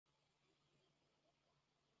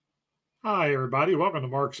Hi, everybody. Welcome to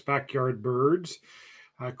Mark's Backyard Birds.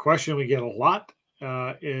 A question we get a lot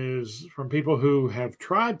is from people who have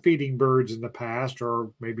tried feeding birds in the past,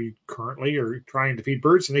 or maybe currently, or trying to feed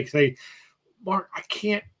birds, and they say, "Mark, I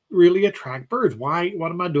can't really attract birds. Why?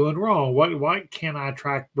 What am I doing wrong? Why can't I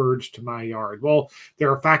attract birds to my yard?" Well,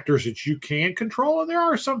 there are factors that you can control, and there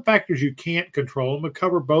are some factors you can't control. And we'll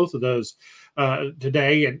cover both of those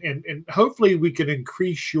today, and hopefully we can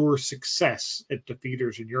increase your success at the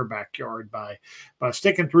feeders in your backyard by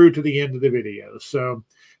sticking through to the end of the video. So,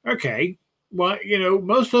 okay. Well,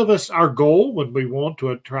 most of us, our goal when we want to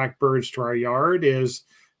attract birds to our yard is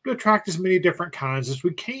to attract as many different kinds as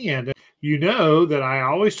we can. You know that I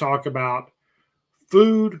always talk about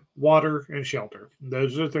food, water, and shelter.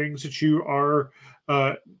 Those are the things that you are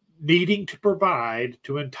needing to provide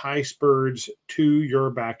to entice birds to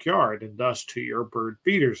your backyard and thus to your bird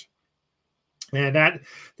feeders. And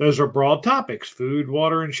those are broad topics: food,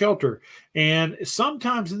 water, and shelter. And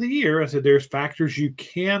sometimes in the year, I said there's factors you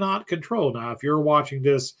cannot control. Now, if you're watching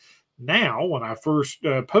this now, when I first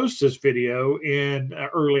post this video in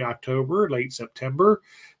early October, late September,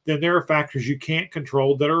 then there are factors you can't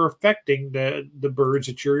control that are affecting the birds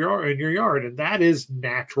at in your yard, and that is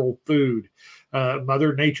natural food.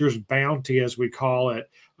 Mother Nature's bounty, as we call it,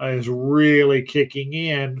 is really kicking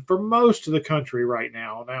in for most of the country right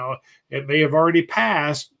now. Now, it may have already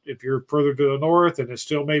passed if you're further to the north, and it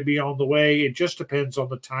still may be on the way. It just depends on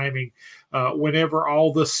the timing, whenever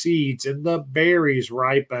all the seeds and the berries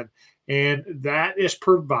ripen, and that is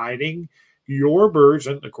providing your birds,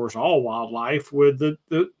 and of course all wildlife, with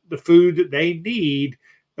the food that they need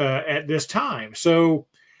at this time. So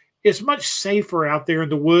it's much safer out there in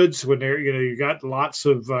the woods when you got lots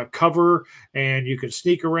of cover and you can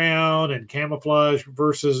sneak around and camouflage,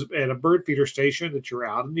 versus at a bird feeder station that you're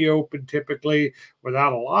out in the open typically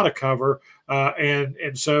without a lot of cover.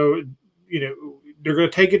 And so, they're going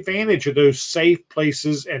to take advantage of those safe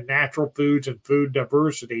places and natural foods and food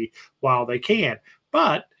diversity while they can.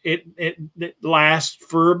 But it lasts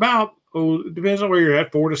for about, depends on where you're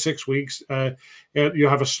at, 4 to 6 weeks. You'll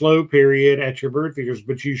have a slow period at your bird feeders,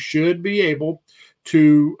 but you should be able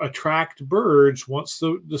to attract birds once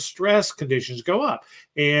the stress conditions go up.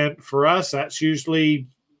 And for us, that's usually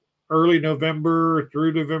early November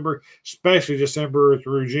through November, especially December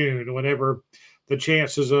through June, whenever the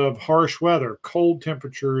chances of harsh weather, cold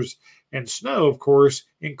temperatures, and snow, of course,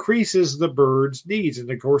 increases the bird's needs.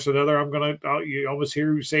 And of course, you almost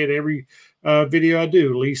hear you say it every video I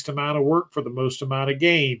do: least amount of work for the most amount of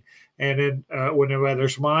gain. And then when the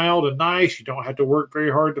weather's mild and nice, you don't have to work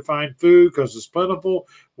very hard to find food because it's plentiful.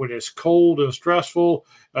 When it's cold and stressful,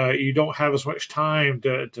 you don't have as much time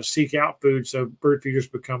to seek out food. So bird feeders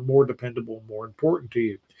become more dependable and more important to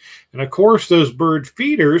you. And of course, those bird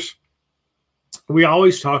feeders, we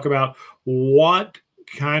always talk about what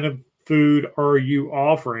kind of food are you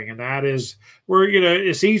offering, and that is where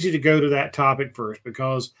it's easy to go to that topic first,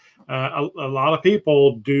 because a lot of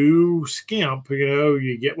people do skimp.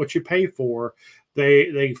 You get what you pay for.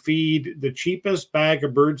 They feed the cheapest bag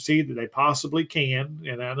of bird seed that they possibly can,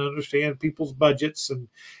 and I understand people's budgets,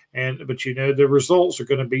 but the results are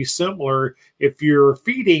going to be similar if you're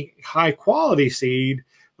feeding high quality seed.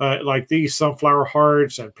 Like these sunflower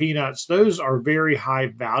hearts and peanuts, those are very high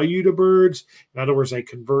value to birds. In other words, they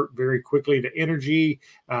convert very quickly to energy,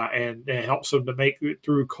 and it helps them to make it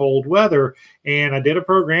through cold weather. And I did a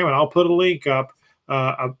program, and I'll put a link up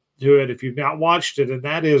to it if you've not watched it, and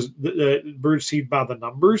that is the bird seed by the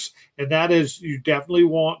numbers. And that is, you definitely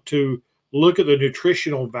want to look at the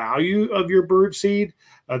nutritional value of your bird seed.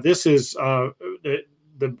 This is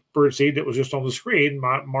the bird seed that was just on the screen,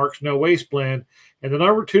 Mark's No Waste Blend. And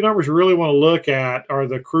the two numbers you really want to look at are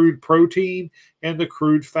the crude protein and the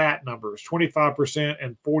crude fat numbers, 25%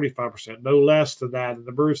 and 45%, no less than that in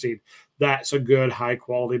the bird seed. That's a good high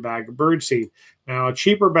quality bag of bird seed. Now, a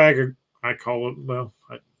cheaper bag of, I call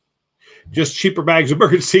it, just cheaper bags of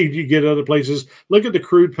bird seed you get other places. Look at the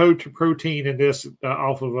crude protein in this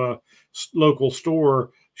off of a local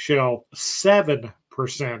store shelf: 7%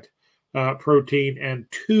 protein and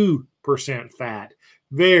 2% fat.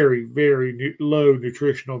 Very, very low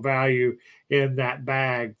nutritional value in that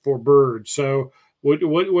bag for birds. So what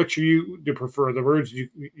you prefer? The birds,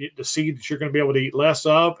 the seed that you're going to be able to eat less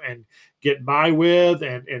of and get by with,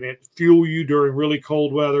 and it fuel you during really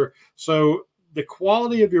cold weather. So the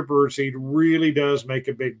quality of your bird seed really does make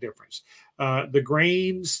a big difference. The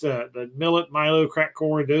grains, the millet, milo, cracked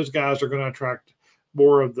corn, those guys are going to attract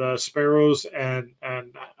more of the sparrows and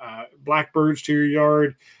blackbirds to your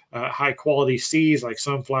yard. High quality seeds like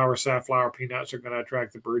sunflower, safflower, peanuts are going to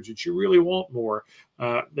attract the birds that you really want more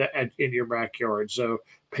in your backyard. So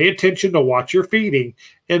pay attention to what you're feeding.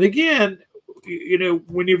 And again,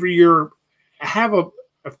 whenever you're have a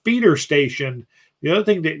feeder station, the other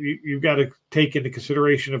thing that you've got to take into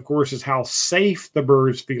consideration, of course, is how safe the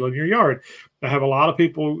birds feel in your yard. I have a lot of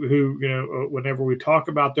people who, whenever we talk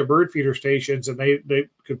about their bird feeder stations, and they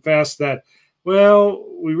confess that, well,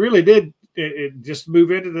 we really did just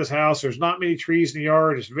move into this house. There's not many trees in the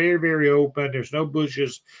yard. It's very, very open. There's no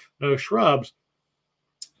bushes, no shrubs.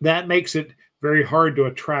 That makes it very hard to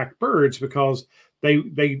attract birds because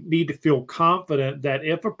they need to feel confident that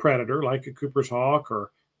if a predator like a Cooper's hawk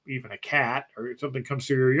or even a cat or something comes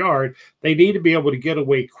through your yard, they need to be able to get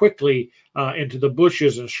away quickly into the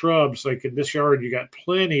bushes and shrubs. Like in this yard, you got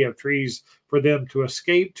plenty of trees for them to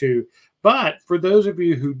escape to. But for those of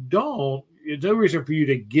you who don't, there's no reason for you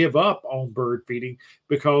to give up on bird feeding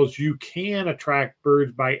because you can attract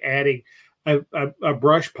birds by adding a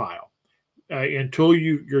brush pile. Until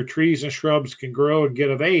your trees and shrubs can grow and get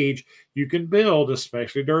of age, you can build,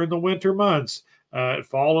 especially during the winter months,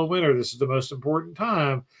 fall and winter. This is the most important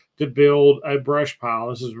time to build a brush pile.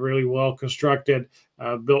 This is really well constructed,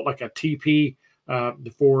 built like a teepee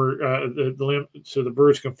for the limb, so the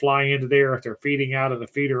birds can fly into there. If they're feeding out of the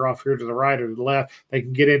feeder off here to the right or to the left, they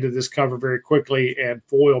can get into this cover very quickly and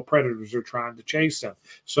foil predators are trying to chase them.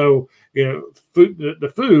 So,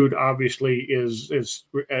 the food obviously is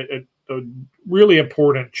a really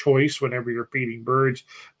important choice whenever you're feeding birds,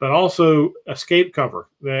 but also escape cover.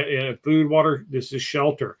 Food, water, this is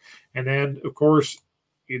shelter. And then, of course,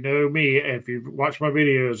 me, if you watch my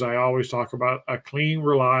videos, I always talk about a clean,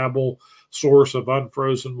 reliable source of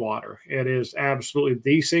unfrozen water. It is absolutely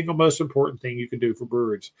the single most important thing you can do for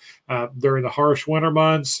birds. During the harsh winter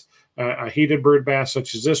months, a heated bird bath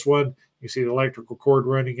such as this one, you see the electrical cord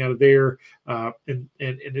running out of there, and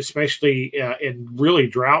especially in really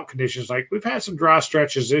drought conditions. Like we've had some dry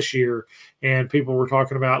stretches this year, and people were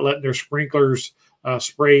talking about letting their sprinklers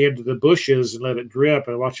spray into the bushes and let it drip,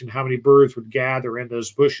 and watching how many birds would gather in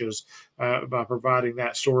those bushes by providing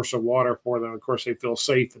that source of water for them. Of course, they feel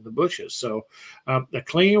safe in the bushes. So a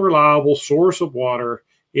clean, reliable source of water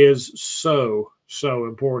is so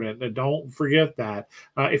important. And don't forget that.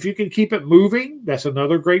 If you can keep it moving, that's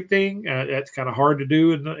another great thing. That's kind of hard to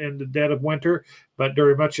do in the dead of winter, but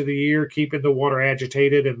during much of the year, keeping the water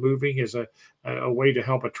agitated and moving is a way to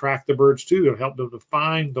help attract the birds too, and help them to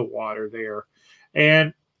find the water there.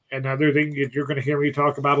 And another thing that you're going to hear me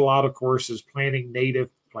talk about a lot, of course, is planting native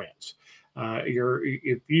plants.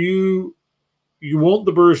 If you want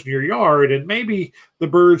the birds in your yard, and maybe the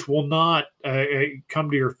birds will not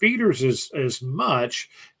come to your feeders as much,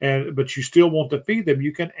 but you still want to feed them,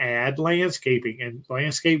 you can add landscaping and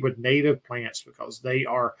landscape with native plants because they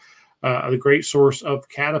are a great source of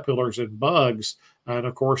caterpillars and bugs, and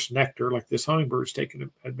of course nectar, like this hummingbird's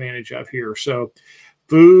taking advantage of here. So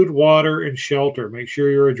food, water, and shelter. Make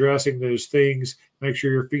sure you're addressing those things. Make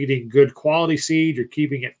sure you're feeding good quality seed. You're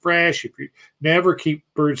keeping it fresh. If you never keep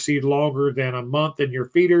bird seed longer than a month in your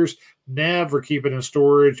feeders, never keep it in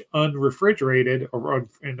storage unrefrigerated or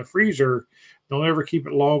in the freezer. Don't ever keep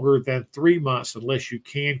it longer than 3 months unless you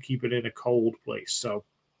can keep it in a cold place. So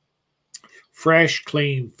fresh,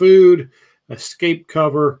 clean food, escape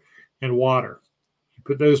cover, and water. You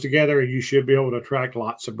put those together and you should be able to attract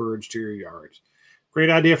lots of birds to your yards. Great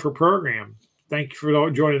idea for a program. Thank you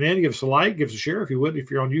for joining in. Give us a like, give us a share if you would. If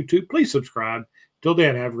you're on YouTube, please subscribe. Till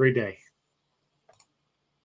then, have a great day.